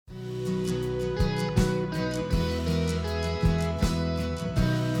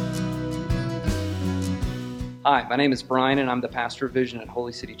Hi, my name is Brian and I'm the pastor of Vision at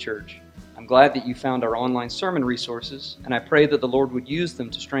Holy City Church. I'm glad that you found our online sermon resources, and I pray that the Lord would use them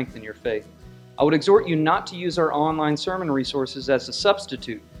to strengthen your faith. I would exhort you not to use our online sermon resources as a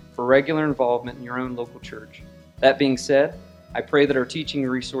substitute for regular involvement in your own local church. That being said, I pray that our teaching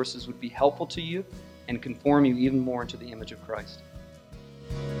resources would be helpful to you and conform you even more into the image of Christ.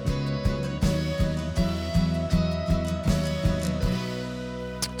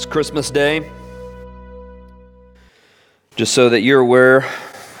 It's Christmas Day. Just so that you're aware,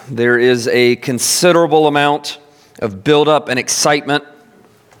 there is a considerable amount of buildup and excitement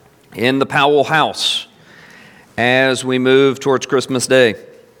in the Powell house as we move towards Christmas Day.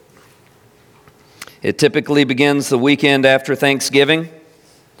 It typically begins the weekend after Thanksgiving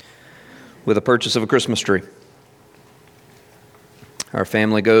with the purchase of a Christmas tree. Our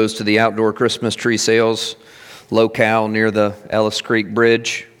family goes to the outdoor Christmas tree sales locale near the Ellis Creek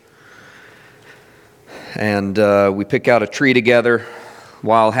Bridge. And we pick out a tree together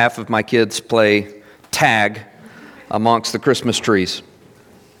while half of my kids play tag amongst the Christmas trees.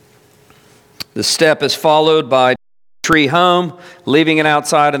 The step is followed by tree home, leaving it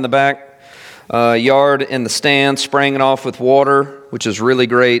outside in the back yard in the stand, spraying it off with water, which is really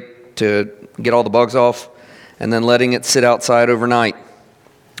great to get all the bugs off, and then letting it sit outside overnight.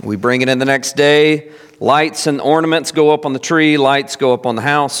 We bring it in the next day. Lights and ornaments go up on the tree. Lights go up on the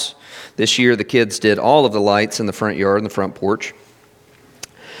house. This year, the kids did all of the lights in the front yard and the front porch.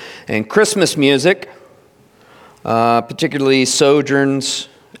 And Christmas music, particularly Sojourn's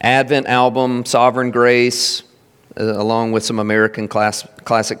Advent album, Sovereign Grace, along with some American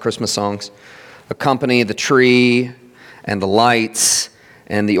classic Christmas songs, accompany the tree and the lights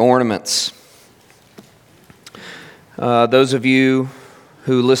and the ornaments. Those of you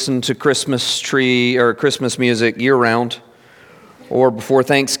who listen to Christmas tree or Christmas music year-round or before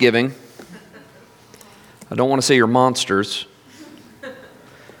Thanksgiving, I don't want to say you're monsters,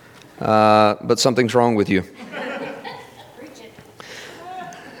 but something's wrong with you.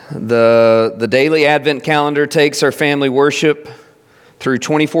 The daily Advent calendar takes our family worship through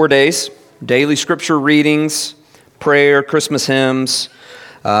 24 days, daily scripture readings, prayer, Christmas hymns,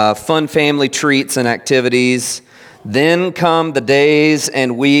 fun family treats and activities. Then come the days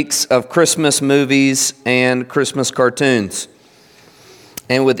and weeks of Christmas movies and Christmas cartoons.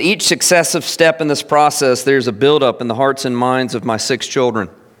 And with each successive step in this process, there's a buildup in the hearts and minds of my 6 children.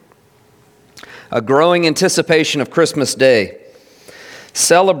 A growing anticipation of Christmas Day,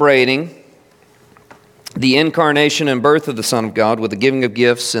 celebrating the incarnation and birth of the Son of God with the giving of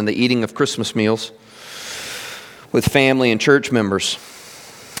gifts and the eating of Christmas meals with family and church members.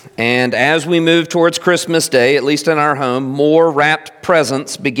 And as we move towards Christmas Day, at least in our home, more wrapped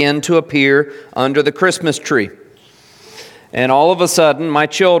presents begin to appear under the Christmas tree. And all of a sudden, my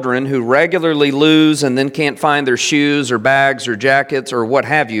children, who regularly lose and then can't find their shoes or bags or jackets or what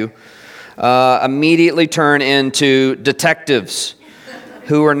have you, immediately turn into detectives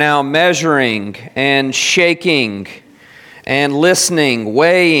who are now measuring and shaking and listening,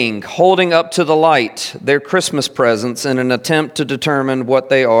 weighing, holding up to the light their Christmas presents in an attempt to determine what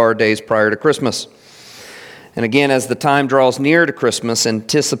they are days prior to Christmas. And again, as the time draws near to Christmas,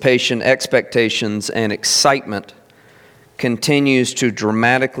 anticipation, expectations, and excitement continues to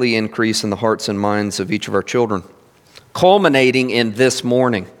dramatically increase in the hearts and minds of each of our children, culminating in this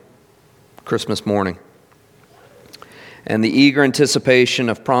morning, Christmas morning. And the eager anticipation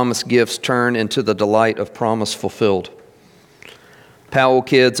of promised gifts turn into the delight of promise fulfilled. Powell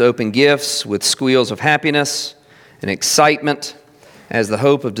kids open gifts with squeals of happiness and excitement as the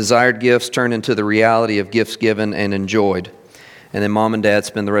hope of desired gifts turn into the reality of gifts given and enjoyed. And then mom and dad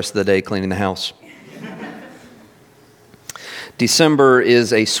spend the rest of the day cleaning the house. December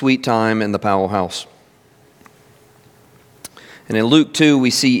is a sweet time in the Powell house. And in Luke 2,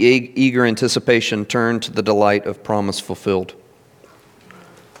 we see eager anticipation turn to the delight of promise fulfilled.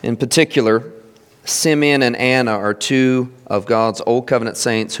 In particular, Simeon and Anna are 2 of God's Old Covenant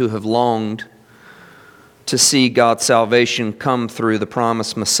saints who have longed to see God's salvation come through the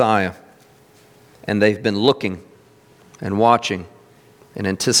promised Messiah. And they've been looking and watching and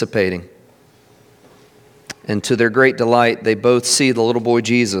anticipating. And to their great delight, they both see the little boy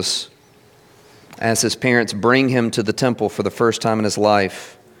Jesus as his parents bring him to the temple for the first time in his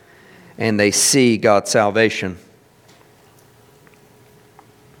life, and they see God's salvation.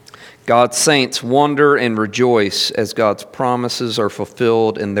 God's saints wonder and rejoice as God's promises are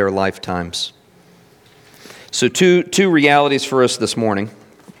fulfilled in their lifetimes. So two realities for us this morning,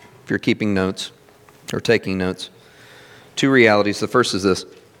 if you're keeping notes or taking notes. 2 realities. The first is this.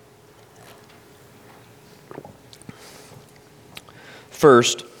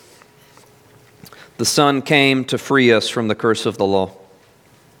 First, the Son came to free us from the curse of the law.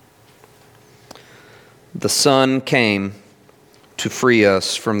 The Son came to free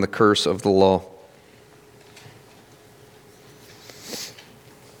us from the curse of the law.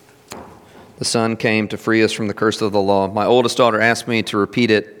 The Son came to free us from the curse of the law. My oldest daughter asked me to repeat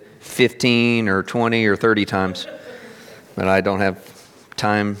it 15 or 20 or 30 times, but I don't have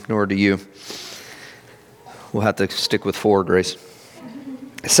time, nor do you. We'll have to stick with 4, Grace.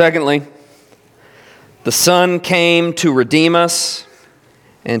 Secondly, the Son came to redeem us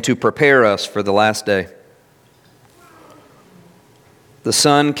and to prepare us for the last day. The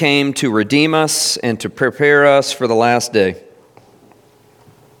Son came to redeem us and to prepare us for the last day.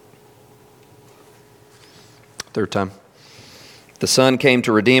 Third time. The Son came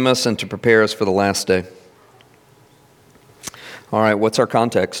to redeem us and to prepare us for the last day. All right, what's our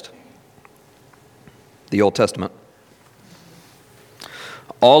context? The Old Testament.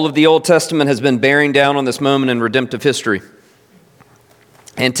 All of the Old Testament has been bearing down on this moment in redemptive history.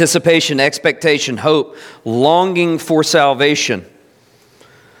 Anticipation, expectation, hope, longing for salvation,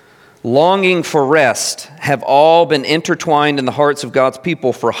 longing for rest have all been intertwined in the hearts of God's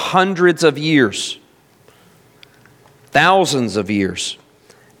people for hundreds of years, thousands of years,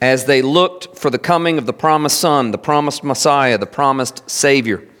 as they looked for the coming of the promised Son, the promised Messiah, the promised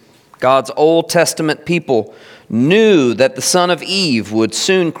Savior. God's Old Testament people knew that the son of Eve would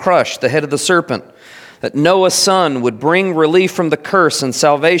soon crush the head of the serpent, that Noah's son would bring relief from the curse and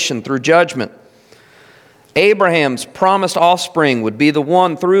salvation through judgment. Abraham's promised offspring would be the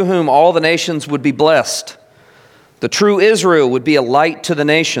one through whom all the nations would be blessed. The true Israel would be a light to the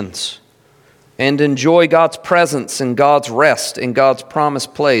nations and enjoy God's presence and God's rest in God's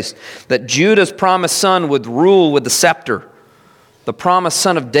promised place. That Judah's promised son would rule with the scepter. The promised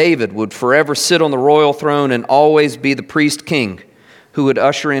son of David would forever sit on the royal throne and always be the priest king who would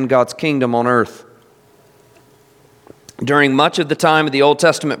usher in God's kingdom on earth. During much of the time of the Old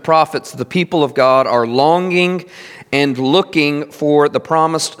Testament prophets, the people of God are longing and looking for the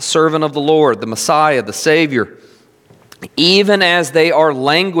promised servant of the Lord, the Messiah, the Savior, even as they are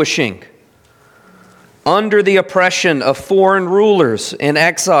languishing under the oppression of foreign rulers in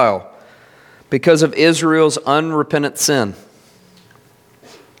exile because of Israel's unrepentant sin.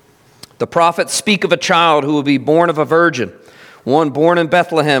 The prophets speak of a child who will be born of a virgin, one born in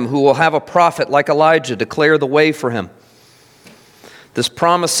Bethlehem who will have a prophet like Elijah declare the way for him. This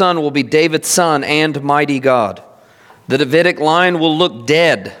promised son will be David's son and mighty God. The Davidic line will look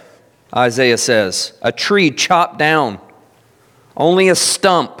dead, Isaiah says, a tree chopped down, only a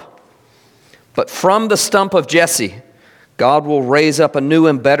stump. But from the stump of Jesse, God will raise up a new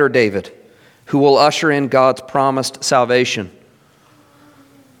and better David who will usher in God's promised salvation.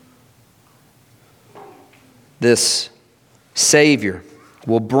 This Savior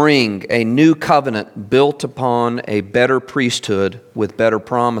will bring a new covenant built upon a better priesthood with better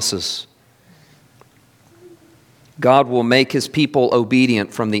promises. God will make his people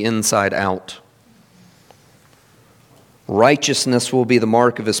obedient from the inside out. Righteousness will be the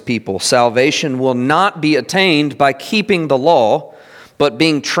mark of his people. Salvation will not be attained by keeping the law, but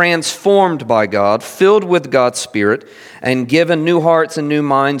being transformed by God, filled with God's Spirit, and given new hearts and new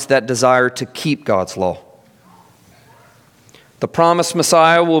minds that desire to keep God's law. The promised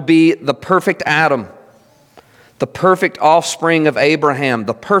Messiah will be the perfect Adam, the perfect offspring of Abraham,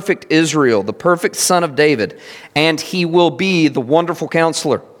 the perfect Israel, the perfect son of David, and he will be the wonderful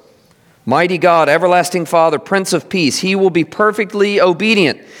counselor, mighty God, everlasting Father, Prince of Peace. He will be perfectly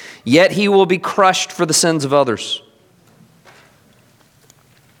obedient, yet he will be crushed for the sins of others.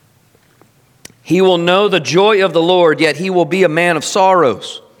 He will know the joy of the Lord, yet he will be a man of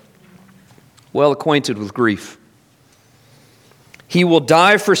sorrows, well acquainted with grief. He will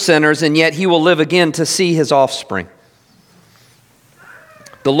die for sinners, and yet he will live again to see his offspring.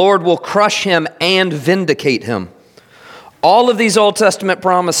 The Lord will crush him and vindicate him. All of these Old Testament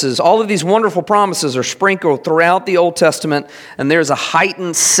promises, all of these wonderful promises are sprinkled throughout the Old Testament, and there's a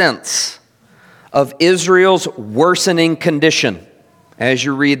heightened sense of Israel's worsening condition as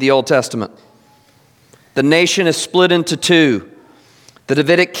you read the Old Testament. The nation is split into two. The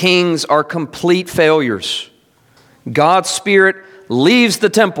Davidic kings are complete failures. God's Spirit leaves the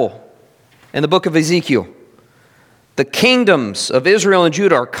temple in the book of Ezekiel. The kingdoms of Israel and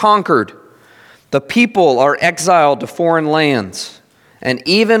Judah are conquered. The people are exiled to foreign lands. And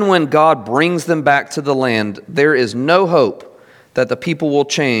even when God brings them back to the land, there is no hope that the people will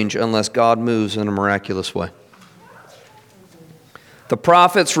change unless God moves in a miraculous way. The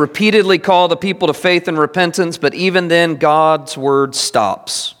prophets repeatedly call the people to faith and repentance, but even then, God's word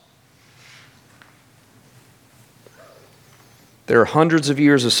stops. There are hundreds of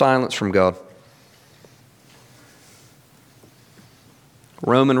years of silence from God.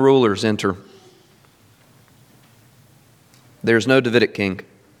 Roman rulers enter. There's no Davidic king.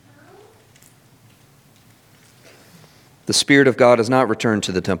 The Spirit of God has not returned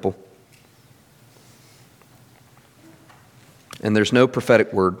to the temple. And there's no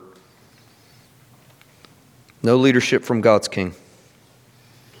prophetic word. No leadership from God's king.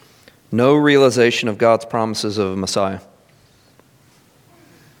 No realization of God's promises of a Messiah.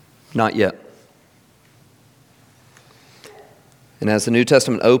 Not yet. And as the New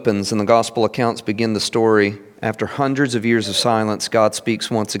Testament opens and the gospel accounts begin the story, after hundreds of years of silence, God speaks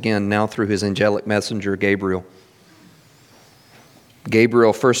once again, now through his angelic messenger, Gabriel.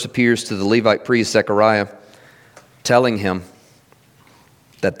 Gabriel first appears to the Levite priest, Zechariah, telling him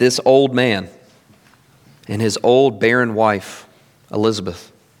that this old man and his old barren wife,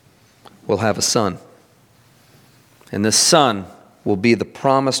 Elizabeth, will have a son. And this son will be the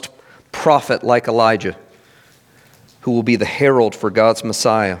promised prophet like Elijah, who will be the herald for God's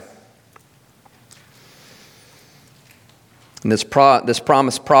Messiah. And this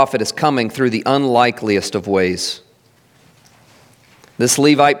promised prophet is coming through the unlikeliest of ways. This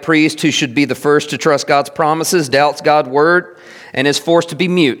Levite priest, who should be the first to trust God's promises, doubts God's word and is forced to be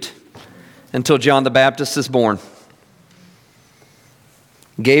mute until John the Baptist is born.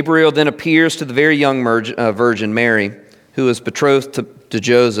 Gabriel then appears to the very young virgin Mary, who is betrothed to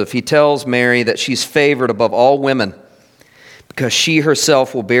Joseph. He tells Mary that she's favored above all women because she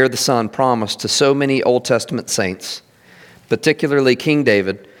herself will bear the son promised to so many Old Testament saints, particularly King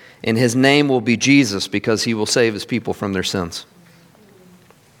David, and his name will be Jesus because he will save his people from their sins.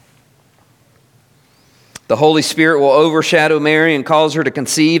 The Holy Spirit will overshadow Mary and cause her to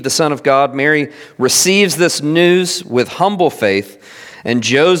conceive the Son of God. Mary receives this news with humble faith, and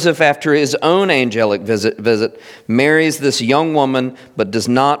Joseph, after his own angelic visit, marries this young woman, but does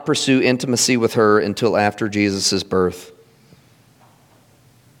not pursue intimacy with her until after Jesus' birth.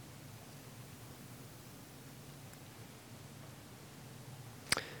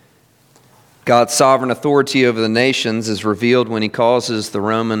 God's sovereign authority over the nations is revealed when he causes the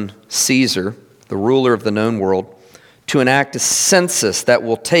Roman Caesar, the ruler of the known world, to enact a census that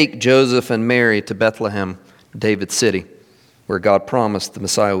will take Joseph and Mary to Bethlehem, David's city, where God promised the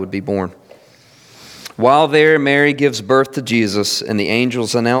Messiah would be born. While there, Mary gives birth to Jesus, and the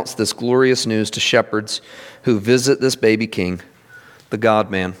angels announce this glorious news to shepherds who visit this baby king, the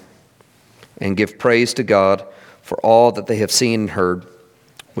God-man, and give praise to God for all that they have seen and heard,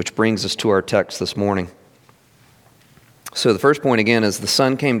 which brings us to our text this morning. So the first point again is the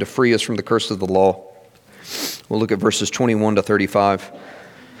Son came to free us from the curse of the law. We'll look at verses 21 to 35.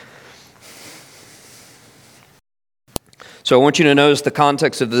 So I want you to notice the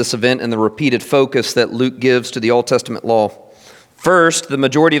context of this event and the repeated focus that Luke gives to the Old Testament law. First, the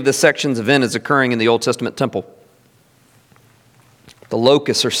majority of this section's event is occurring in the Old Testament temple, the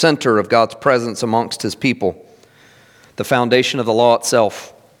locus or center of God's presence amongst his people, the foundation of the law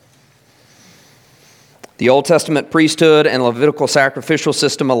itself. The Old Testament priesthood and Levitical sacrificial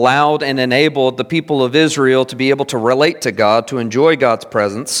system allowed and enabled the people of Israel to be able to relate to God, to enjoy God's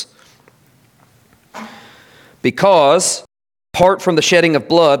presence, because apart from the shedding of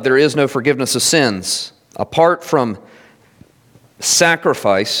blood, there is no forgiveness of sins. Apart from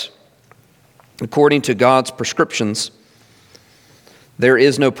sacrifice, according to God's prescriptions, there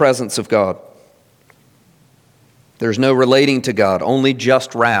is no presence of God. There's no relating to God, only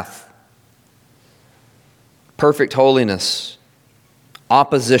just wrath, perfect holiness,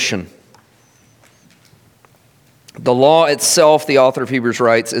 opposition. The law itself, the author of Hebrews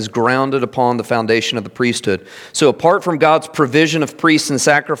writes, is grounded upon the foundation of the priesthood. So apart from God's provision of priests and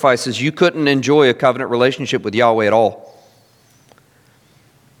sacrifices, you couldn't enjoy a covenant relationship with Yahweh at all.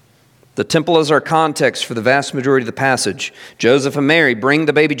 The temple is our context for the vast majority of the passage. Joseph and Mary bring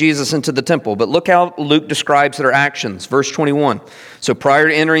the baby Jesus into the temple, but look how Luke describes their actions. Verse 21. So prior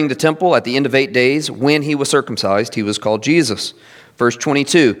to entering the temple, at the end of 8 days, when he was circumcised, he was called Jesus. Verse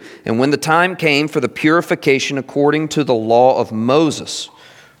 22. And when the time came for the purification according to the law of Moses.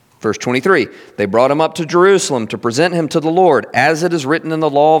 Verse 23. They brought him up to Jerusalem to present him to the Lord. As it is written in the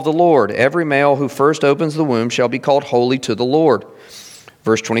law of the Lord, every male who first opens the womb shall be called holy to the Lord.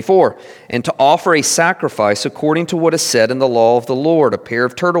 Verse 24, and to offer a sacrifice according to what is said in the law of the Lord, a pair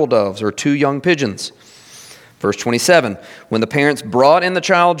of turtle doves or 2 young pigeons. Verse 27, when the parents brought in the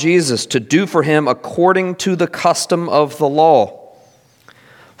child Jesus to do for him according to the custom of the law.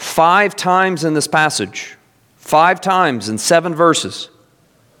 5 times in this passage, 5 times in 7 verses,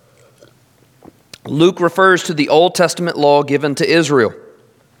 Luke refers to the Old Testament law given to Israel.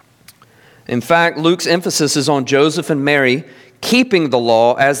 In fact, Luke's emphasis is on Joseph and Mary keeping the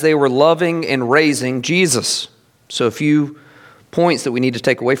law as they were loving and raising Jesus. So if you points that we need to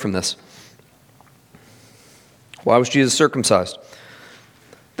take away from this. Why was Jesus circumcised?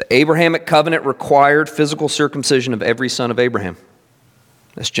 The Abrahamic covenant required physical circumcision of every son of Abraham.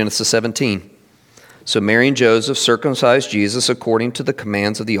 That's Genesis 17. So Mary and Joseph circumcised Jesus according to the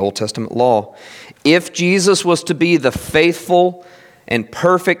commands of the Old Testament law. If Jesus was to be the faithful and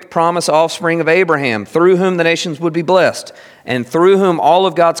perfect promised offspring of Abraham, through whom the nations would be blessed, and through whom all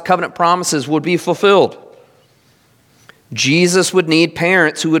of God's covenant promises would be fulfilled, Jesus would need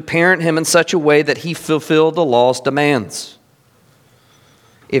parents who would parent him in such a way that he fulfilled the law's demands.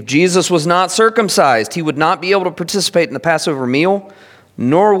 If Jesus was not circumcised, he would not be able to participate in the Passover meal,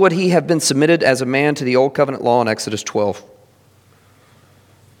 nor would he have been submitted as a man to the Old Covenant law in Exodus 12.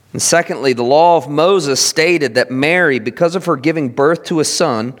 And secondly, the law of Moses stated that Mary, because of her giving birth to a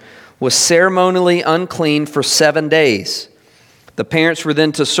son, was ceremonially unclean for 7 days. The parents were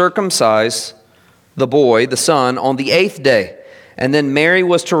then to circumcise the boy, the son, on the 8th day. And then Mary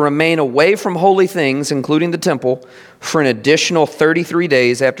was to remain away from holy things, including the temple, for an additional 33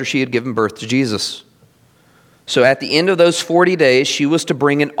 days after she had given birth to Jesus. So at the end of those 40 days, she was to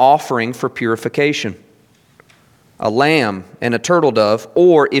bring an offering for purification, a lamb and a turtle dove,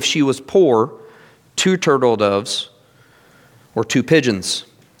 or if she was poor, 2 turtle doves or 2 pigeons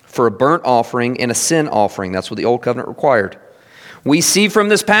for a burnt offering and a sin offering. That's what the Old Covenant required. We see from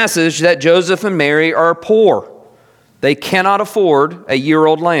this passage that Joseph and Mary are poor. They cannot afford a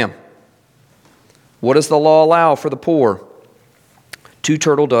year-old lamb. What does the law allow for the poor? 2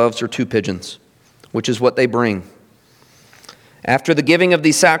 turtle doves or 2 pigeons, which is what they bring. After the giving of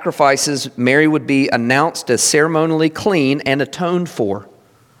these sacrifices, Mary would be announced as ceremonially clean and atoned for,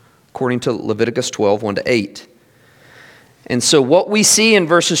 according to Leviticus 12, 1-8. And so what we see in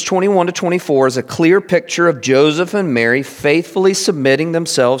verses 21 to 24 is a clear picture of Joseph and Mary faithfully submitting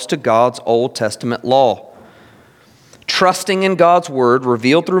themselves to God's Old Testament law, trusting in God's word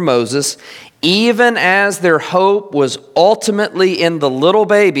revealed through Moses, even as their hope was ultimately in the little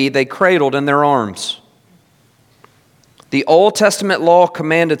baby they cradled in their arms. The Old Testament law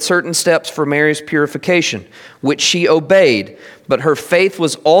commanded certain steps for Mary's purification, which she obeyed, but her faith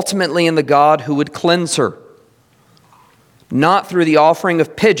was ultimately in the God who would cleanse her, not through the offering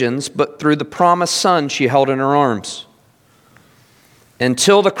of pigeons, but through the promised son she held in her arms.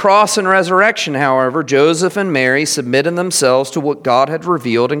 Until the cross and resurrection, however, Joseph and Mary submitted themselves to what God had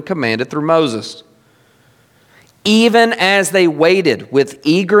revealed and commanded through Moses, even as they waited with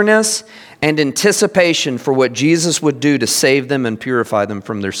eagerness and anticipation for what Jesus would do to save them and purify them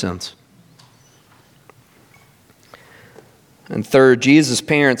from their sins. And third, Jesus'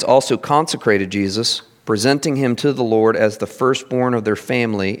 parents also consecrated Jesus, presenting him to the Lord as the firstborn of their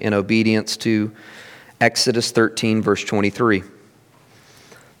family in obedience to Exodus 13, verse 23.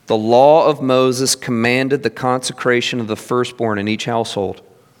 The law of Moses commanded the consecration of the firstborn in each household.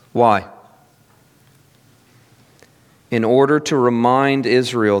 Why? In order to remind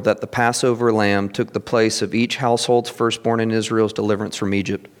Israel that the Passover lamb took the place of each household's firstborn in Israel's deliverance from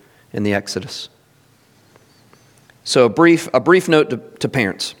Egypt in the Exodus. So a brief note to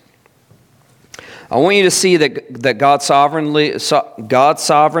parents. I want you to see that God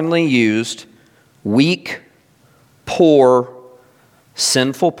sovereignly used weak, poor,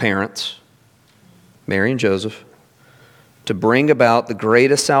 sinful parents, Mary and Joseph, to bring about the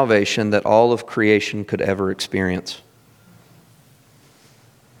greatest salvation that all of creation could ever experience.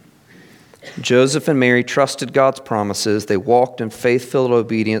 Joseph and Mary trusted God's promises. They walked in faith-filled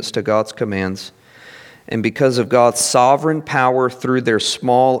obedience to God's commands. And because of God's sovereign power through their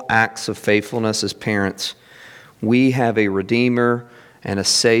small acts of faithfulness as parents, we have a Redeemer and a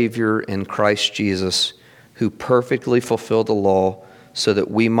Savior in Christ Jesus who perfectly fulfilled the law so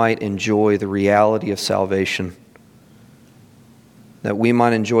that we might enjoy the reality of salvation, that we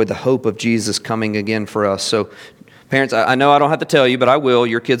might enjoy the hope of Jesus coming again for us. So, parents, I know I don't have to tell you, but I will.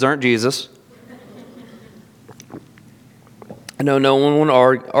 Your kids aren't Jesus. I know no one will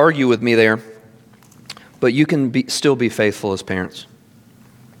argue with me there, but you can still be faithful as parents.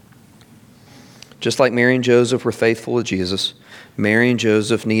 Just like Mary and Joseph were faithful with Jesus, Mary and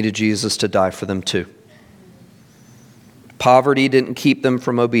Joseph needed Jesus to die for them too. Poverty didn't keep them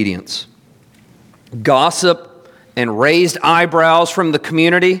from obedience. Gossip and raised eyebrows from the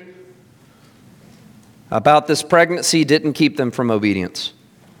community about this pregnancy didn't keep them from obedience.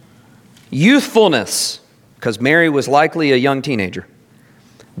 Youthfulness, because Mary was likely a young teenager,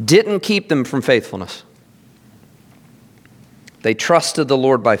 didn't keep them from faithfulness. They trusted the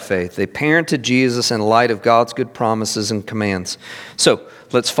Lord by faith. They parented Jesus in light of God's good promises and commands. So,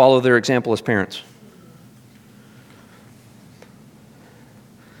 let's follow their example as parents.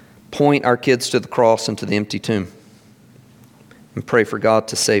 Point our kids to the cross and to the empty tomb. and pray for God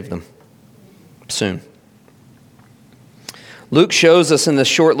to save them soon. Luke shows us in this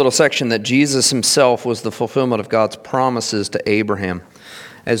short little section that Jesus himself was the fulfillment of God's promises to Abraham,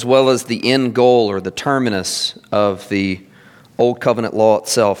 as well as the end goal or the terminus of the Old Covenant law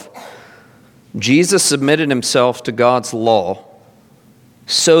itself. Jesus submitted himself to God's law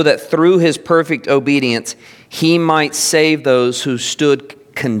so that through his perfect obedience, he might save those who stood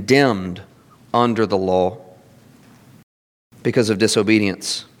condemned under the law because of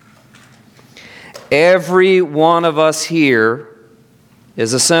disobedience. Every one of us here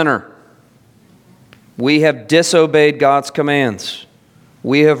is a sinner. We have disobeyed God's commands.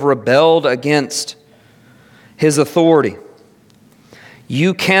 We have rebelled against his authority.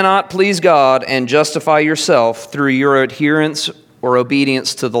 You cannot please God and justify yourself through your adherence or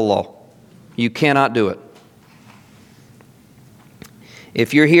obedience to the law. You cannot do it.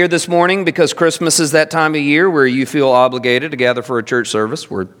 If you're here this morning because Christmas is that time of year where you feel obligated to gather for a church service,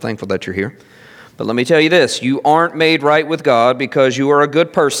 we're thankful that you're here. But let me tell you this, you aren't made right with God because you are a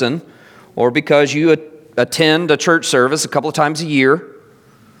good person or because you attend a church service a couple of times a year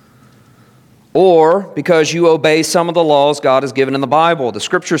or because you obey some of the laws God has given in the Bible. The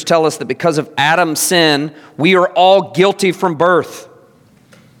Scriptures tell us that because of Adam's sin, we are all guilty from birth.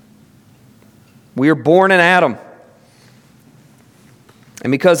 We are born in Adam. And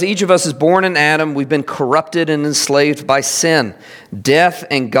because each of us is born in Adam, we've been corrupted and enslaved by sin. Death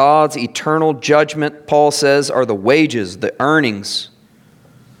and God's eternal judgment, Paul says, are the wages, the earnings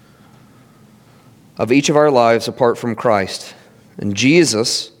of each of our lives apart from Christ. And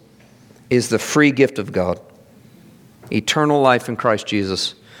Jesus is the free gift of God. Eternal life in Christ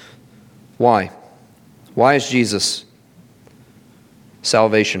Jesus. Why? Why is Jesus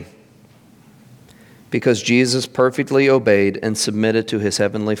salvation? Because Jesus perfectly obeyed and submitted to his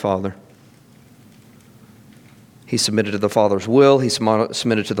heavenly Father. He submitted to the Father's will. He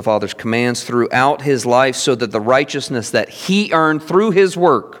submitted to the Father's commands throughout his life so that the righteousness that he earned through his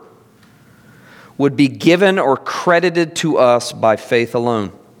work would be given or credited to us by faith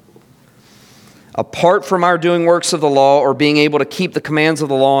alone. Apart from our doing works of the law or being able to keep the commands of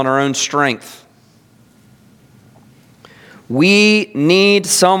the law in our own strength, we need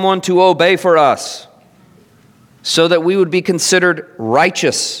someone to obey for us, so that we would be considered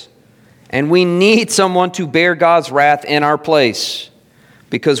righteous. And we need someone to bear God's wrath in our place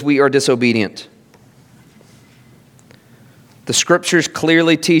because we are disobedient. The Scriptures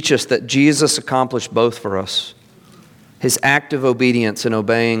clearly teach us that Jesus accomplished both for us. His active obedience in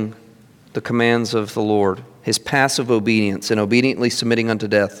obeying the commands of the Lord. His passive obedience in obediently submitting unto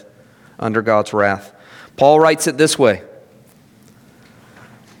death under God's wrath. Paul writes it this way.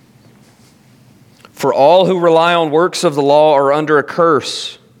 For all who rely on works of the law are under a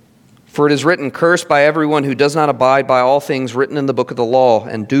curse. For it is written, cursed by everyone who does not abide by all things written in the book of the law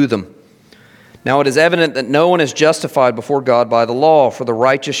and do them. Now it is evident that no one is justified before God by the law, for the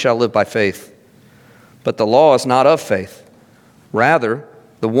righteous shall live by faith. But the law is not of faith. Rather,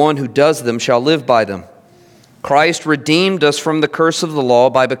 the one who does them shall live by them. Christ redeemed us from the curse of the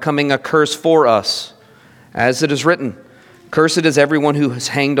law by becoming a curse for us. As it is written, cursed is everyone who is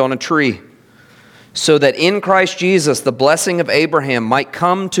hanged on a tree, so that in Christ Jesus the blessing of Abraham might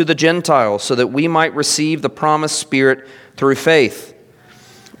come to the Gentiles, so that we might receive the promised Spirit through faith.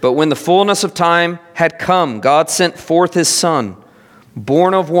 But when the fullness of time had come, God sent forth his Son,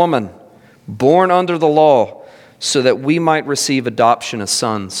 born of woman, born under the law, so that we might receive adoption as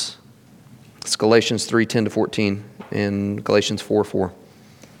sons. It's Galatians 3:10-14 and Galatians 4:4.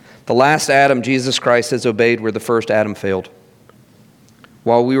 The last Adam, Jesus Christ, has obeyed where the first Adam failed.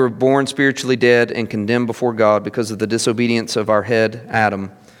 While we were born spiritually dead and condemned before God because of the disobedience of our head,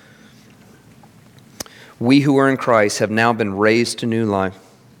 Adam, we who are in Christ have now been raised to new life,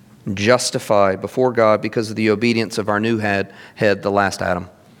 justified before God because of the obedience of our new head, the last Adam,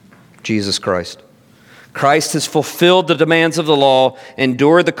 Jesus Christ. Christ has fulfilled the demands of the law,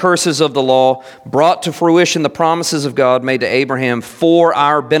 endured the curses of the law, brought to fruition the promises of God made to Abraham for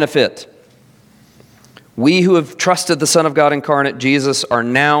our benefit. We who have trusted the Son of God incarnate, Jesus, are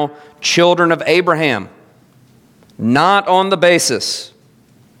now children of Abraham, not on the basis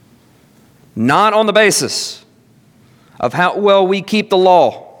of how well we keep the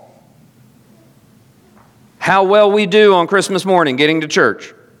law, how well we do on Christmas morning getting to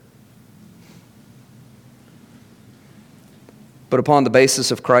church, but upon the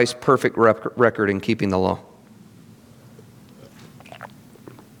basis of Christ's perfect record in keeping the law.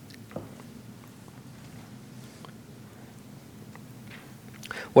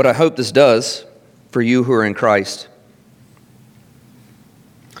 What I hope this does for you who are in Christ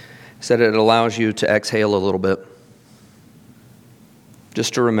is that it allows you to exhale a little bit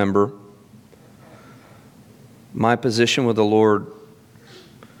just to remember, my position with the Lord,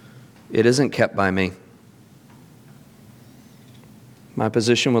 it isn't kept by me. My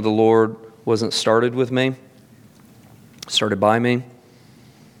position with the Lord wasn't started with me, started by me.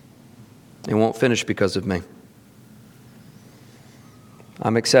 It won't finish because of me.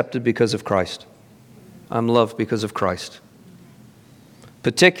 I'm accepted because of Christ. I'm loved because of Christ.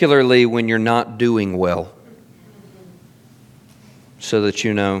 Particularly when you're not doing well. So that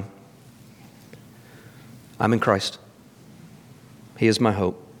you know, I'm in Christ. He is my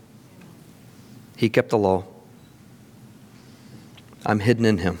hope. He kept the law. I'm hidden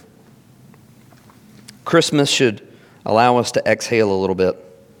in Him. Christmas should allow us to exhale a little bit.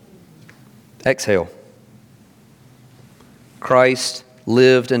 Exhale. Christ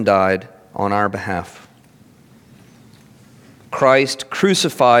lived and died on our behalf. Christ,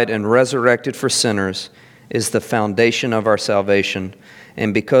 crucified and resurrected for sinners, is the foundation of our salvation.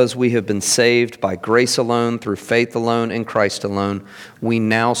 And because we have been saved by grace alone, through faith alone, in Christ alone, we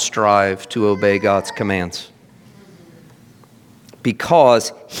now strive to obey God's commands.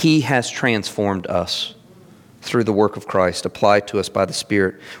 Because He has transformed us through the work of Christ, applied to us by the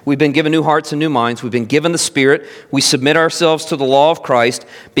Spirit. We've been given new hearts and new minds. We've been given the Spirit. We submit ourselves to the law of Christ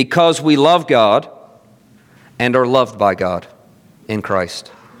because we love God and are loved by God in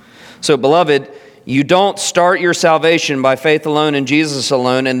Christ. So, beloved, you don't start your salvation by faith alone in Jesus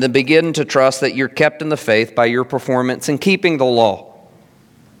alone and then begin to trust that you're kept in the faith by your performance in keeping the law.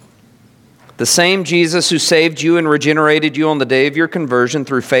 The same Jesus who saved you and regenerated you on the day of your conversion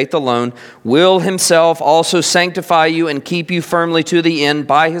through faith alone will Himself also sanctify you and keep you firmly to the end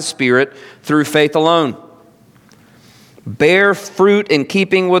by His Spirit through faith alone. Bear fruit in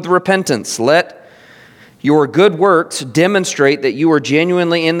keeping with repentance. Let your good works demonstrate that you are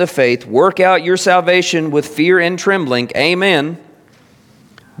genuinely in the faith. Work out your salvation with fear and trembling. Amen.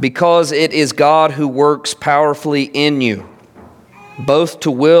 Because it is God who works powerfully in you, both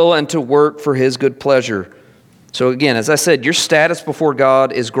to will and to work for His good pleasure. So again, as I said, your status before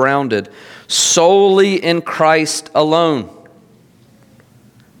God is grounded solely in Christ alone.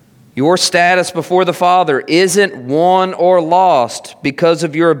 Your status before the Father isn't won or lost because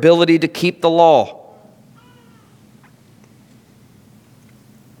of your ability to keep the law.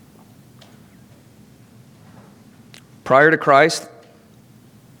 Prior to Christ,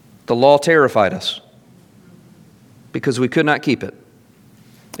 the law terrified us because we could not keep it.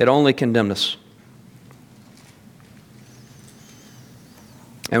 It only condemned us.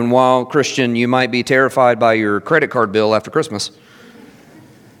 And while, Christian, you might be terrified by your credit card bill after Christmas,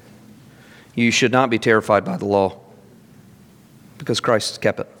 you should not be terrified by the law because Christ has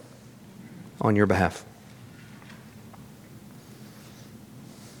kept it on your behalf.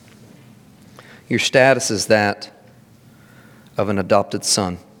 Your status is that of an adopted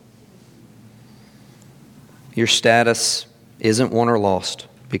son. Your status isn't won or lost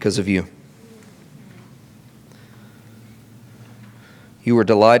because of you. You were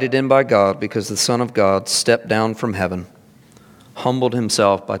delighted in by God because the Son of God stepped down from heaven, humbled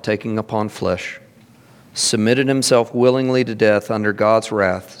Himself by taking upon flesh, submitted Himself willingly to death under God's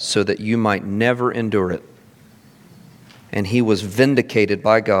wrath so that you might never endure it. And He was vindicated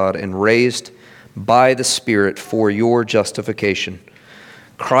by God and raised by the Spirit for your justification.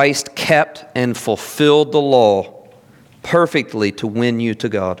 Christ kept and fulfilled the law perfectly to win you to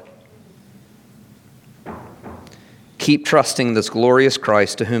God. Keep trusting this glorious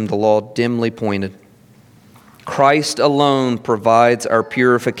Christ to whom the law dimly pointed. Christ alone provides our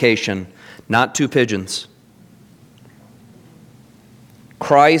purification, not two pigeons.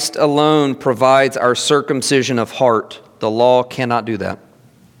 Christ alone provides our circumcision of heart. The law cannot do that.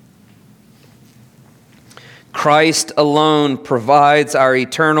 Christ alone provides our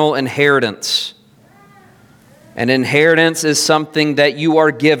eternal inheritance. An inheritance is something that you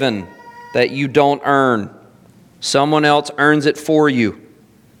are given, that you don't earn. Someone else earns it for you.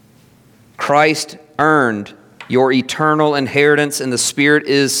 Christ earned your eternal inheritance, and the Spirit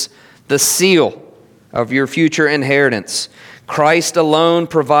is the seal of your future inheritance. Christ alone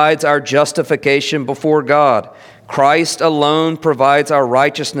provides our justification before God. Christ alone provides our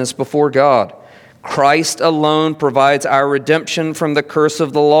righteousness before God. Christ alone provides our redemption from the curse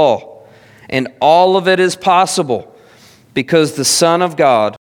of the law. And all of it is possible because the Son of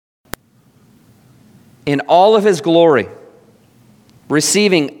God, in all of His glory,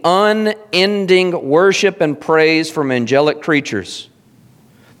 receiving unending worship and praise from angelic creatures,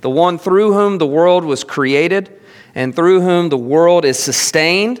 the one through whom the world was created and through whom the world is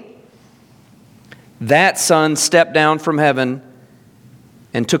sustained, that Son stepped down from heaven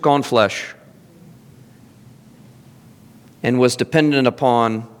and took on flesh. and was dependent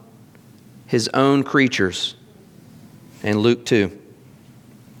upon his own creatures in Luke 2.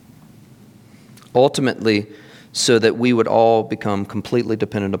 Ultimately, so that we would all become completely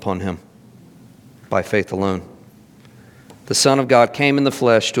dependent upon him by faith alone. The Son of God came in the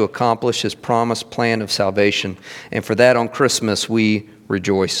flesh to accomplish his promised plan of salvation, and for that on Christmas we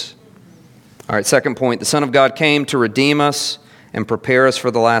rejoice. All right, second point, the Son of God came to redeem us and prepare us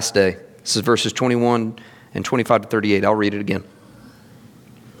for the last day. This is verses 21 and 25 to 38. I'll read it again.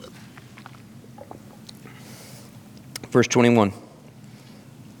 Verse 21.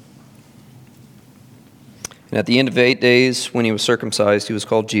 And at the end of 8 days, when he was circumcised, he was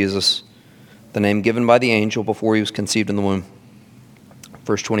called Jesus, the name given by the angel before he was conceived in the womb.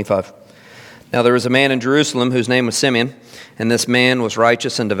 Verse 25. Now there was a man in Jerusalem whose name was Simeon, and this man was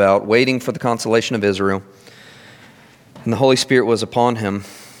righteous and devout, waiting for the consolation of Israel. And the Holy Spirit was upon him,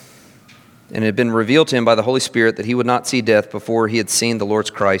 and it had been revealed to him by the Holy Spirit that he would not see death before he had seen the Lord's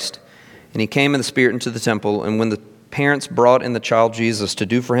Christ. And he came in the Spirit into the temple, and when the parents brought in the child Jesus to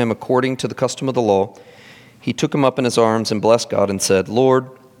do for him according to the custom of the law, he took him up in his arms and blessed God and said, Lord,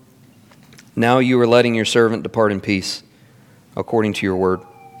 now you are letting your servant depart in peace, according to your word.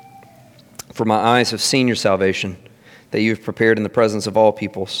 For my eyes have seen your salvation, that you have prepared in the presence of all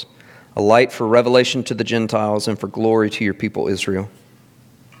peoples, a light for revelation to the Gentiles and for glory to your people Israel.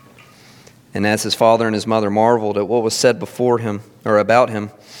 And as his father and his mother marveled at what was said before him, or about him,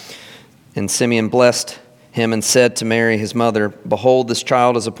 and Simeon blessed him and said to Mary his mother, Behold, this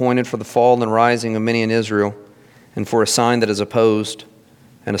child is appointed for the fall and rising of many in Israel, and for a sign that is opposed,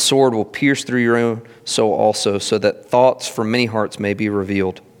 and a sword will pierce through your own soul also, so that thoughts from many hearts may be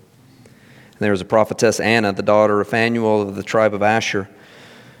revealed. And there was a prophetess Anna, the daughter of Phanuel of the tribe of Asher.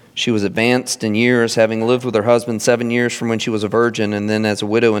 She was advanced in years, having lived with her husband 7 years from when she was a virgin, and then as a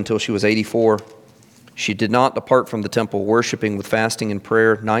widow until she was 84. She did not depart from the temple, worshiping with fasting and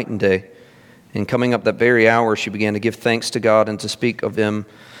prayer night and day. And coming up that very hour, she began to give thanks to God and to speak of him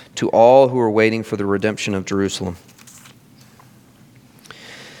to all who were waiting for the redemption of Jerusalem.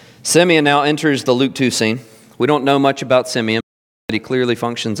 Simeon now enters the Luke 2 scene. We don't know much about Simeon, but he clearly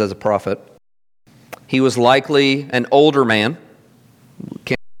functions as a prophet. He was likely an older man.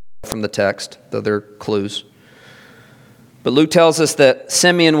 Can't tell from the text, though there are clues. But Luke tells us that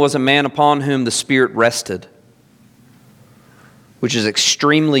Simeon was a man upon whom the Spirit rested, which is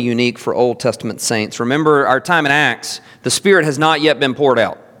extremely unique for Old Testament saints. Remember our time in Acts, the Spirit has not yet been poured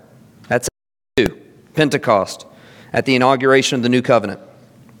out. That's Pentecost, at the inauguration of the New Covenant.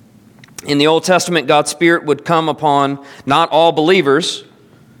 In the Old Testament, God's Spirit would come upon not all believers,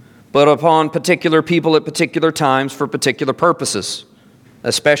 but upon particular people at particular times for particular purposes,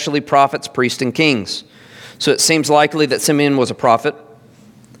 especially prophets, priests, and kings. So it seems likely that Simeon was a prophet,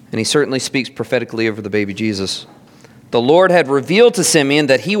 and he certainly speaks prophetically over the baby Jesus. The Lord had revealed to Simeon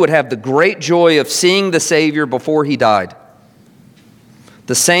that he would have the great joy of seeing the Savior before he died.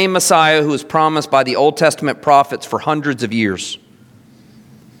 The same Messiah who was promised by the Old Testament prophets for hundreds of years.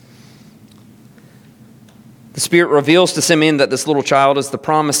 The Spirit reveals to Simeon that this little child is the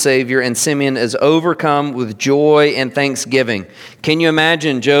promised Savior, and Simeon is overcome with joy and thanksgiving. Can you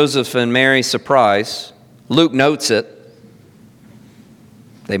imagine Joseph and Mary's surprise? Luke notes it.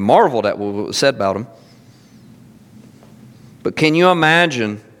 They marveled at what was said about him. But can you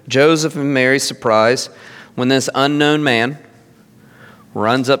imagine Joseph and Mary's surprise when this unknown man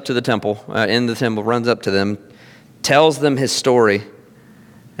runs up to the temple, runs up to them, tells them his story,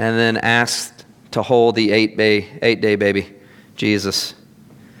 and then asks to hold the eight-day baby, Jesus.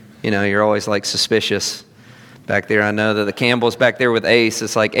 You know, you're always like suspicious back there. I know that the Campbell's back there with Ace.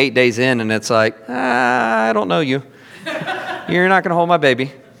 It's like 8 days in, and it's like, I don't know you. You're not going to hold my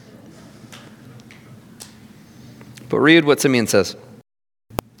baby. But read what Simeon says.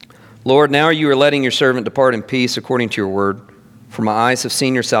 Lord, now you are letting your servant depart in peace according to your word. For my eyes have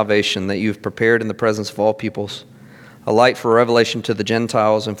seen your salvation, that you have prepared in the presence of all peoples, a light for revelation to the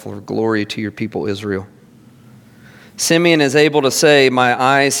Gentiles and for glory to your people Israel. Simeon is able to say, my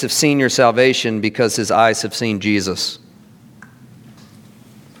eyes have seen your salvation, because his eyes have seen Jesus.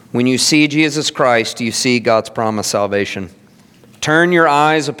 When you see Jesus Christ, you see God's promised salvation. Turn your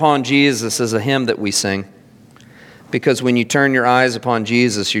eyes upon Jesus is a hymn that we sing. Because when you turn your eyes upon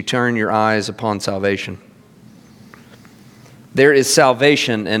Jesus, you turn your eyes upon salvation. There is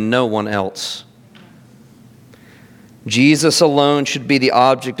salvation in no one else. Jesus alone should be the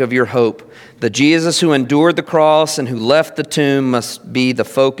object of your hope. The Jesus who endured the cross and who left the tomb must be the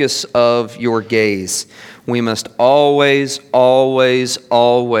focus of your gaze. We must always, always,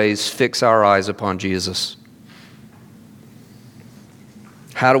 always fix our eyes upon Jesus.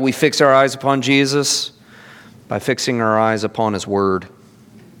 How do we fix our eyes upon Jesus? by fixing our eyes upon His Word.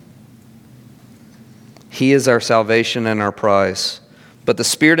 He is our salvation and our prize. But the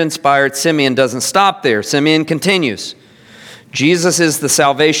Spirit-inspired Simeon doesn't stop there. Simeon continues. Jesus is the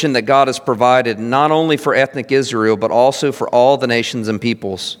salvation that God has provided, not only for ethnic Israel, but also for all the nations and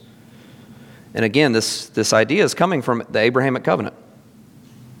peoples. And again, this idea is coming from the Abrahamic covenant.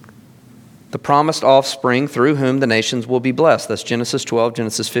 The promised offspring through whom the nations will be blessed. That's Genesis 12,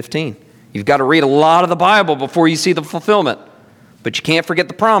 Genesis 15. You've got to read a lot of the Bible before you see the fulfillment. But you can't forget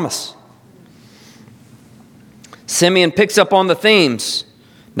the promise. Simeon picks up on the themes,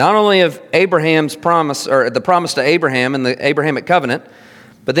 not only of Abraham's promise, or the promise to Abraham and the Abrahamic covenant,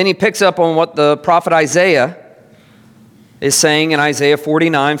 but then he picks up on what the prophet Isaiah is saying in Isaiah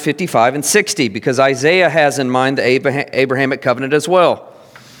 49, 55, and 60, because Isaiah has in mind the Abrahamic covenant as well.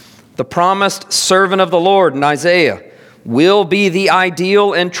 The promised servant of the Lord in Isaiah will be the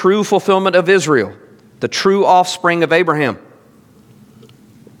ideal and true fulfillment of Israel, the true offspring of Abraham.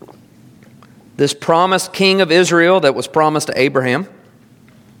 This promised king of Israel that was promised to Abraham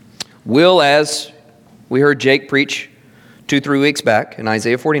will, as we heard Jake preach 2-3 weeks back in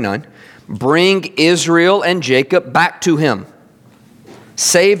Isaiah 49, bring Israel and Jacob back to him,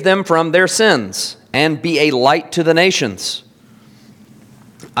 save them from their sins, and be a light to the nations.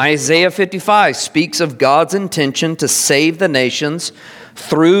 Isaiah 55 speaks of God's intention to save the nations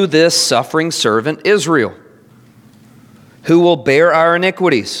through this suffering servant Israel, who will bear our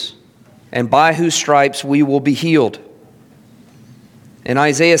iniquities, and by whose stripes we will be healed. In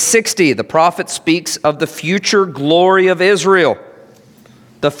Isaiah 60, the prophet speaks of the future glory of Israel.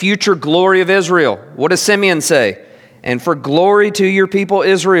 The future glory of Israel. What does Simeon say? And for glory to your people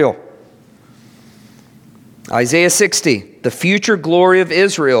Israel. Isaiah 60, the future glory of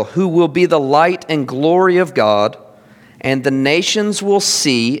Israel, who will be the light and glory of God, and the nations will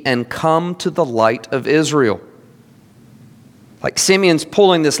see and come to the light of Israel. Like Simeon's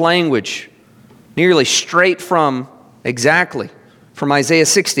pulling this language nearly straight from Isaiah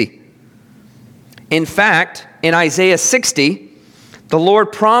 60. In fact, in Isaiah 60, the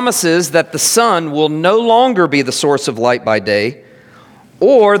Lord promises that the sun will no longer be the source of light by day,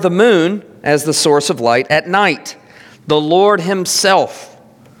 or the moon as the source of light at night. The Lord Himself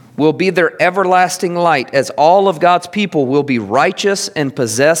will be their everlasting light, as all of God's people will be righteous and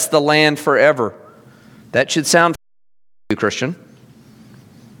possess the land forever. That should sound familiar, Christian.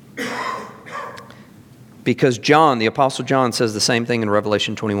 Because John, the Apostle John, says the same thing in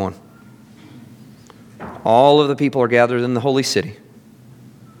Revelation 21. All of the people are gathered in the holy city.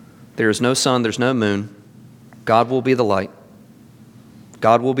 There is no sun, there's no moon. God will be the light.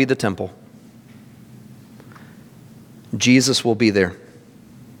 God will be the temple. Jesus will be there.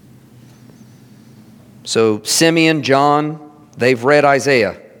 So Simeon, John, they've read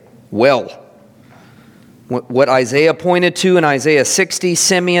Isaiah well. What Isaiah pointed to in Isaiah 60,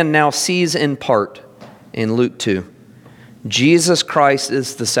 Simeon now sees in part in Luke 2. Jesus Christ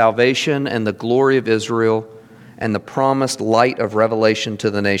is the salvation and the glory of Israel and the promised light of revelation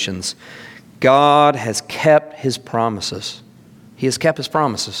to the nations. God has kept His promises. He has kept His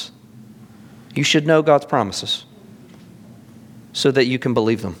promises. You should know God's promises so that you can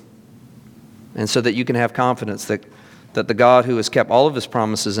believe them and so that you can have confidence that the God who has kept all of His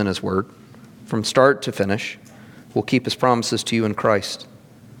promises in His Word from start to finish will keep His promises to you in Christ.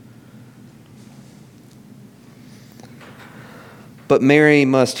 But Mary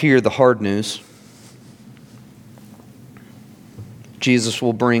must hear the hard news. Jesus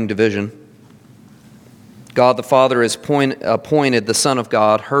will bring division. God the Father has appointed the Son of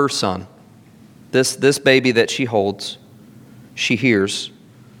God, her Son. This baby that she holds, she hears,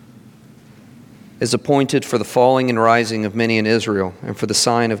 is appointed for the falling and rising of many in Israel and for the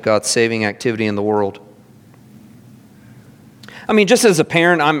sign of God's saving activity in the world. I mean, just as a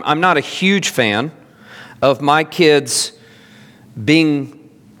parent, I'm not a huge fan of my kids being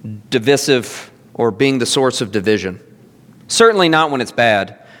divisive or being the source of division. Certainly not when it's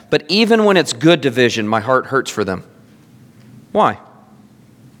bad, but even when it's good division, my heart hurts for them. Why?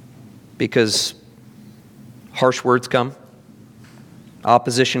 Because harsh words come,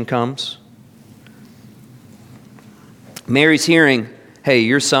 opposition comes. Mary's hearing, hey,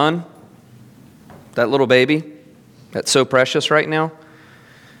 your son, that little baby that's so precious right now,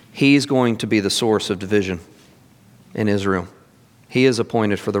 he's going to be the source of division in Israel. He is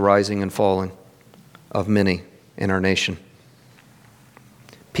appointed for the rising and falling of many in our nation.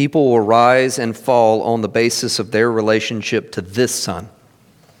 People will rise and fall on the basis of their relationship to this Son,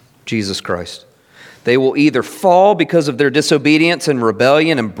 Jesus Christ. They will either fall because of their disobedience and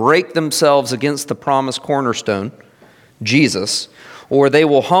rebellion and break themselves against the promised cornerstone, Jesus, or they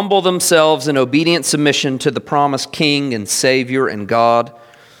will humble themselves in obedient submission to the promised King and Savior, and God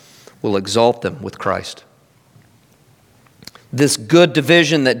will exalt them with Christ. This good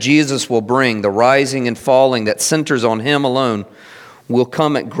division that Jesus will bring, the rising and falling that centers on Him alone, will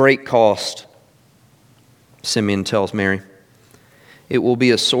come at great cost. Simeon tells Mary, it will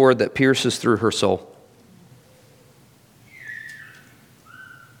be a sword that pierces through her soul.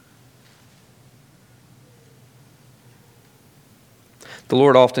 The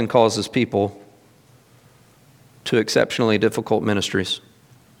Lord often causes people to exceptionally difficult ministries.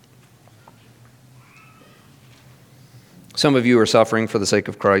 Some of you are suffering for the sake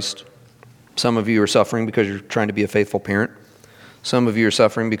of Christ. Some of you are suffering because you're trying to be a faithful parent. Some of you are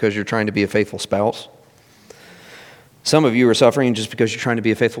suffering because you're trying to be a faithful spouse. Some of you are suffering just because you're trying to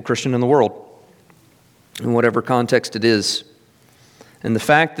be a faithful Christian in the world, in whatever context it is. And the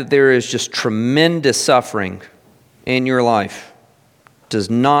fact that there is just tremendous suffering in your life does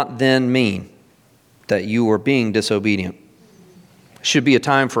not then mean that you are being disobedient. It should be a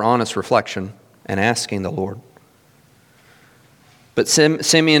time for honest reflection and asking the Lord. But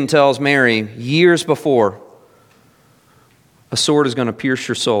Simeon tells Mary years before, a sword is going to pierce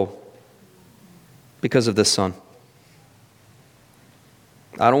your soul because of this son.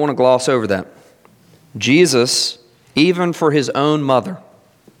 I don't want to gloss over that. Jesus, even for His own mother,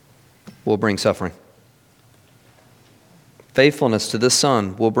 will bring suffering. Faithfulness to this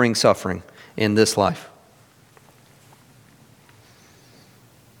son will bring suffering in this life.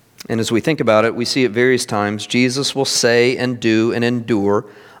 And as we think about it, we see at various times Jesus will say and do and endure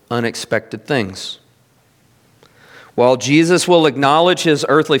unexpected things. While Jesus will acknowledge His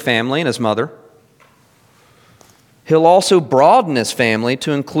earthly family and His mother, He'll also broaden His family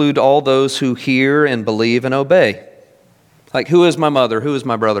to include all those who hear and believe and obey. Like, who is my mother? Who is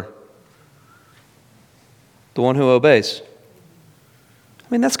my brother? The one who obeys.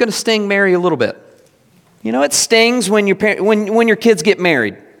 I mean, that's going to sting Mary a little bit. You know, it stings when your kids get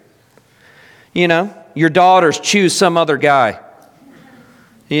married. You know, your daughters choose some other guy.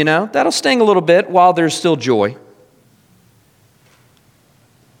 You know, that'll sting a little bit while there's still joy.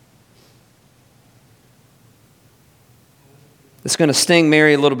 It's going to sting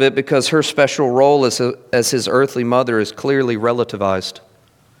Mary a little bit because her special role as His earthly mother is clearly relativized,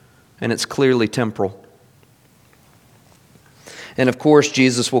 and it's clearly temporal. And of course,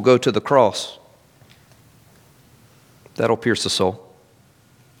 Jesus will go to the cross. That'll pierce the soul.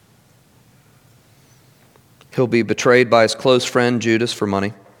 He'll be betrayed by His close friend Judas for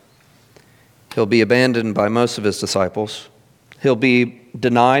money. He'll be abandoned by most of His disciples. He'll be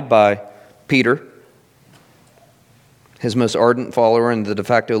denied by Peter, His most ardent follower and the de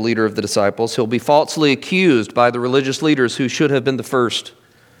facto leader of the disciples. He'll be falsely accused by the religious leaders who should have been the first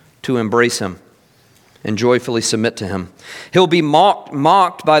to embrace Him and joyfully submit to Him. He'll be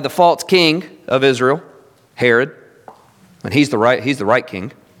mocked by the false king of Israel, Herod, and he's the right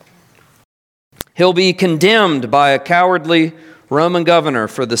king. He'll be condemned by a cowardly Roman governor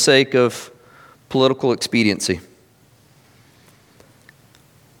for the sake of political expediency.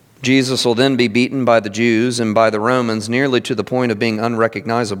 Jesus will then be beaten by the Jews and by the Romans nearly to the point of being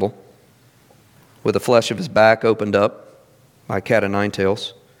unrecognizable, with the flesh of His back opened up by a cat o' nine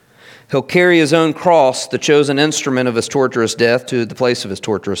tails. He'll carry His own cross, the chosen instrument of His torturous death, to the place of His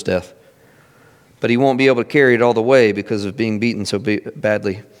torturous death. But He won't be able to carry it all the way because of being beaten so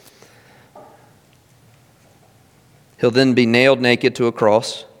badly. He'll then be nailed naked to a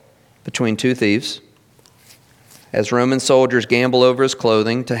cross between two thieves, as Roman soldiers gamble over His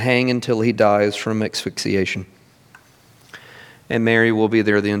clothing to hang until He dies from asphyxiation. And Mary will be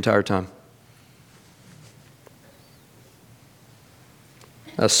there the entire time.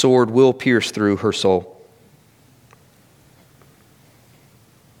 A sword will pierce through her soul.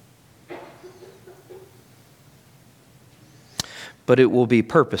 But it will be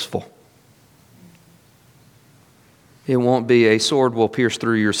purposeful. It won't be a sword will pierce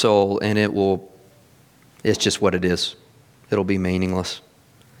through your soul and it's just what it is. It'll be meaningless.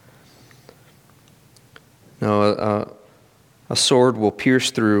 No, a sword will pierce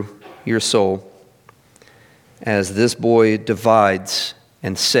through your soul as this boy divides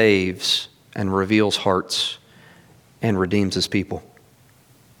and saves and reveals hearts and redeems His people.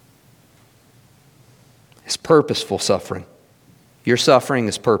 It's purposeful suffering. Your suffering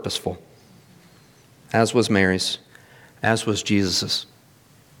is purposeful, as was Mary's, as was Jesus's.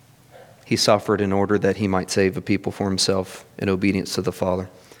 He suffered in order that He might save a people for Himself in obedience to the Father.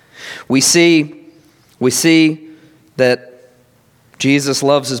 We see that Jesus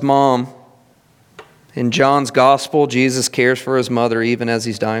loves His mom. In John's Gospel, Jesus cares for His mother even as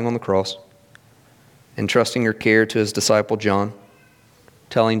He's dying on the cross, entrusting her care to His disciple John.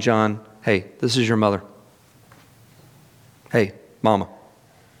 telling John, hey, this is your mother. Hey, Mama,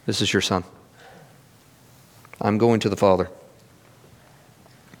 this is your son. I'm going to the Father.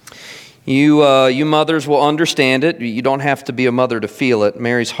 You mothers will understand it. You don't have to be a mother to feel it.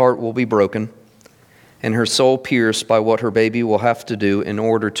 Mary's heart will be broken and her soul pierced by what her baby will have to do in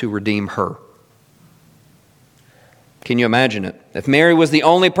order to redeem her. Can you imagine it? If Mary was the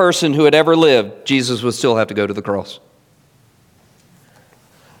only person who had ever lived, Jesus would still have to go to the cross.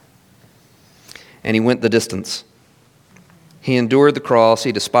 And he went the distance. He endured the cross.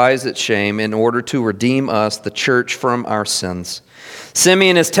 He despised its shame in order to redeem us, the church, from our sins.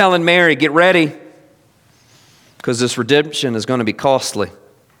 Simeon is telling Mary, get ready, because this redemption is going to be costly.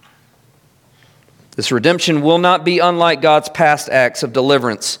 This redemption will not be unlike God's past acts of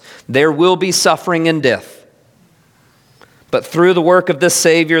deliverance. There will be suffering and death. But through the work of this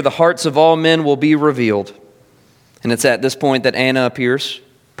Savior, the hearts of all men will be revealed. And it's at this point that Anna appears,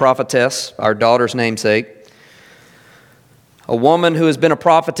 prophetess, our daughter's namesake. A woman who has been a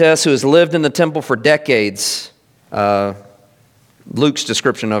prophetess, who has lived in the temple for decades. Luke's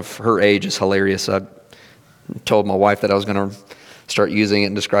description of her age is hilarious. I told my wife that I was going to start using it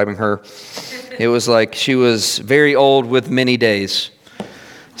and describing her. It was like she was very old with many days.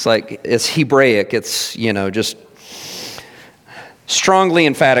 It's like, it's Hebraic. It's, just strongly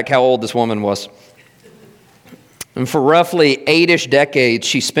emphatic how old this woman was. And for roughly 8-ish decades,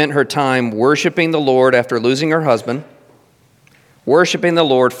 she spent her time worshiping the Lord after losing her husband, worshiping the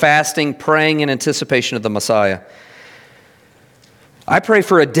Lord, fasting, praying in anticipation of the Messiah. I pray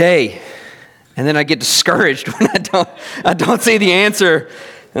for a day, and then I get discouraged when I don't see the answer.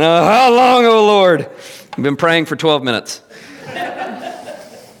 How long, O Lord? I've been praying for 12 minutes.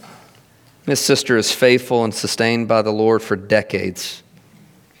 This sister is faithful and sustained by the Lord for decades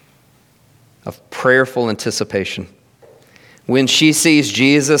of prayerful anticipation. When she sees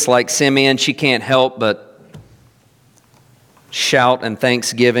Jesus like Simeon, she can't help but shout in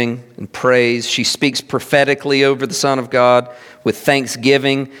thanksgiving and praise. She speaks prophetically over the Son of God with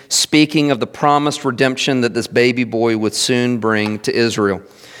thanksgiving, speaking of the promised redemption that this baby boy would soon bring to Israel.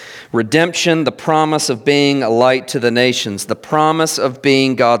 Redemption, the promise of being a light to the nations, the promise of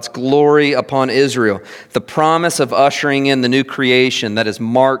being God's glory upon Israel, the promise of ushering in the new creation that is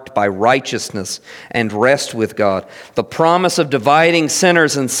marked by righteousness and rest with God, the promise of dividing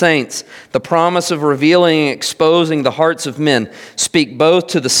sinners and saints, the promise of revealing and exposing the hearts of men, speak both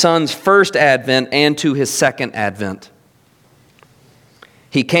to the Son's first advent and to his second advent.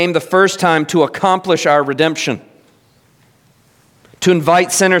 He came the first time to accomplish our redemption, to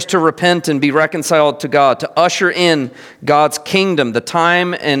invite sinners to repent and be reconciled to God, to usher in God's kingdom. The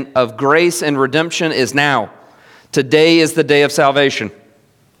time of grace and redemption is now. Today is the day of salvation.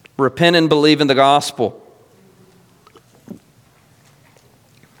 Repent and believe in the gospel.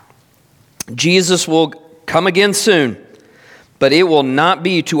 Jesus will come again soon, but it will not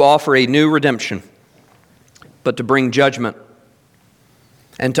be to offer a new redemption, but to bring judgment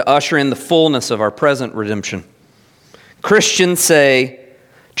and to usher in the fullness of our present redemption. Christians say,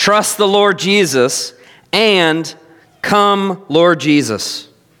 trust the Lord Jesus and come, Lord Jesus.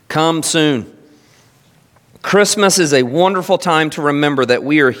 Come soon. Christmas is a wonderful time to remember that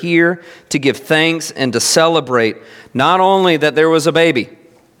we are here to give thanks and to celebrate not only that there was a baby,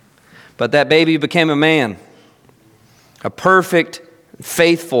 but that baby became a man, a perfect,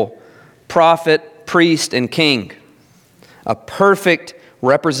 faithful prophet, priest, and king, a perfect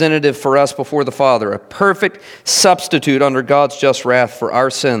representative for us before the Father, a perfect substitute under God's just wrath for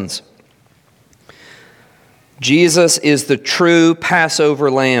our sins. Jesus is the true Passover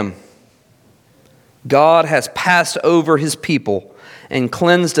lamb. God has passed over his people and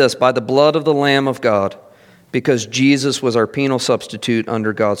cleansed us by the blood of the Lamb of God, because Jesus was our penal substitute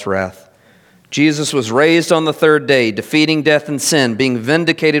under God's wrath. Jesus was raised on the third day, defeating death and sin, being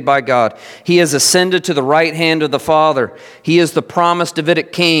vindicated by God. He has ascended to the right hand of the Father. He is the promised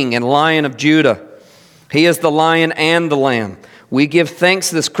Davidic king and Lion of Judah. He is the Lion and the Lamb. We give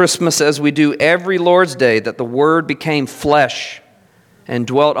thanks this Christmas, as we do every Lord's Day, that the Word became flesh and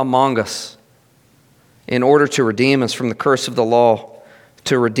dwelt among us in order to redeem us from the curse of the law,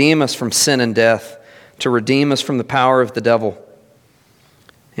 to redeem us from sin and death, to redeem us from the power of the devil.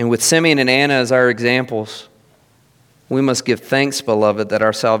 And with Simeon and Anna as our examples, we must give thanks, beloved, that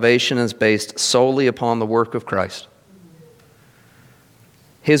our salvation is based solely upon the work of Christ.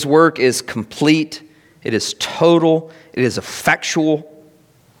 His work is complete, it is total, it is effectual,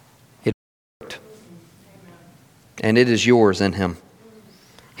 it is perfect, and it is yours in him.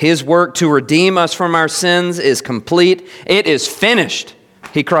 His work to redeem us from our sins is complete. It is finished,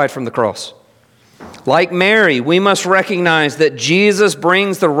 he cried from the cross. Like Mary, we must recognize that Jesus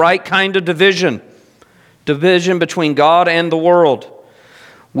brings the right kind of division between God and the world.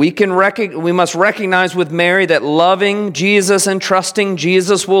 We must recognize with Mary that loving Jesus and trusting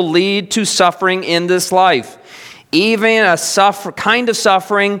Jesus will lead to suffering in this life, even a kind of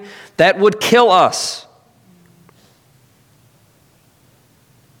suffering that would kill us.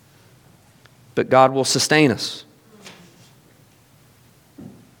 But God will sustain us.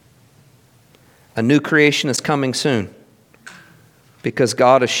 A new creation is coming soon because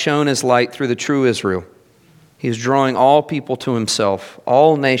God has shown His light through the true Israel. He is drawing all people to Himself,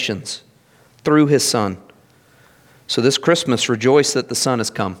 all nations, through His Son. So this Christmas, rejoice that the Son has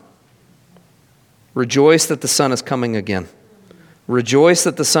come. Rejoice that the Son is coming again. Rejoice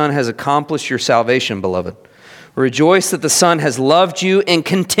that the Son has accomplished your salvation, beloved. Rejoice that the Son has loved you and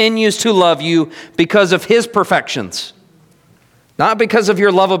continues to love you because of His perfections, not because of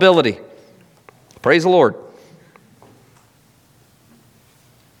your lovability. Praise the Lord.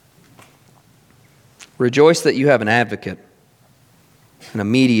 Rejoice that you have an advocate and a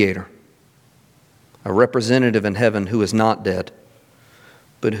mediator, a representative in heaven who is not dead,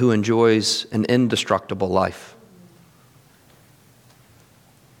 but who enjoys an indestructible life.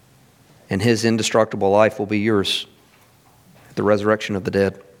 And His indestructible life will be yours at the resurrection of the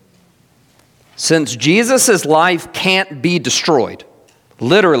dead. Since Jesus' life can't be destroyed,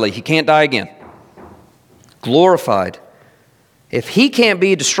 literally, He can't die again, glorified, if He can't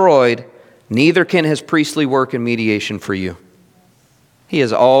be destroyed, neither can His priestly work and mediation for you. He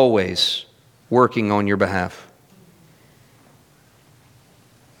is always working on your behalf.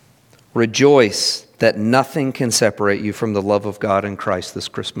 Rejoice that nothing can separate you from the love of God in Christ this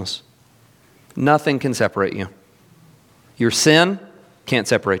Christmas. Nothing can separate you. Your sin can't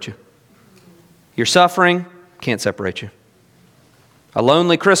separate you. Your suffering can't separate you. A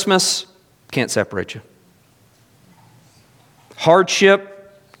lonely Christmas can't separate you.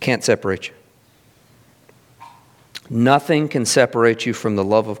 Hardship can't separate you. Nothing can separate you from the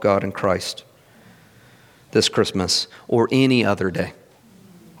love of God in Christ this Christmas or any other day.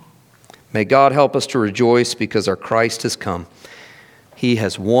 May God help us to rejoice because our Christ has come. He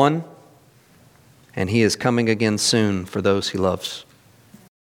has won, and He is coming again soon for those He loves.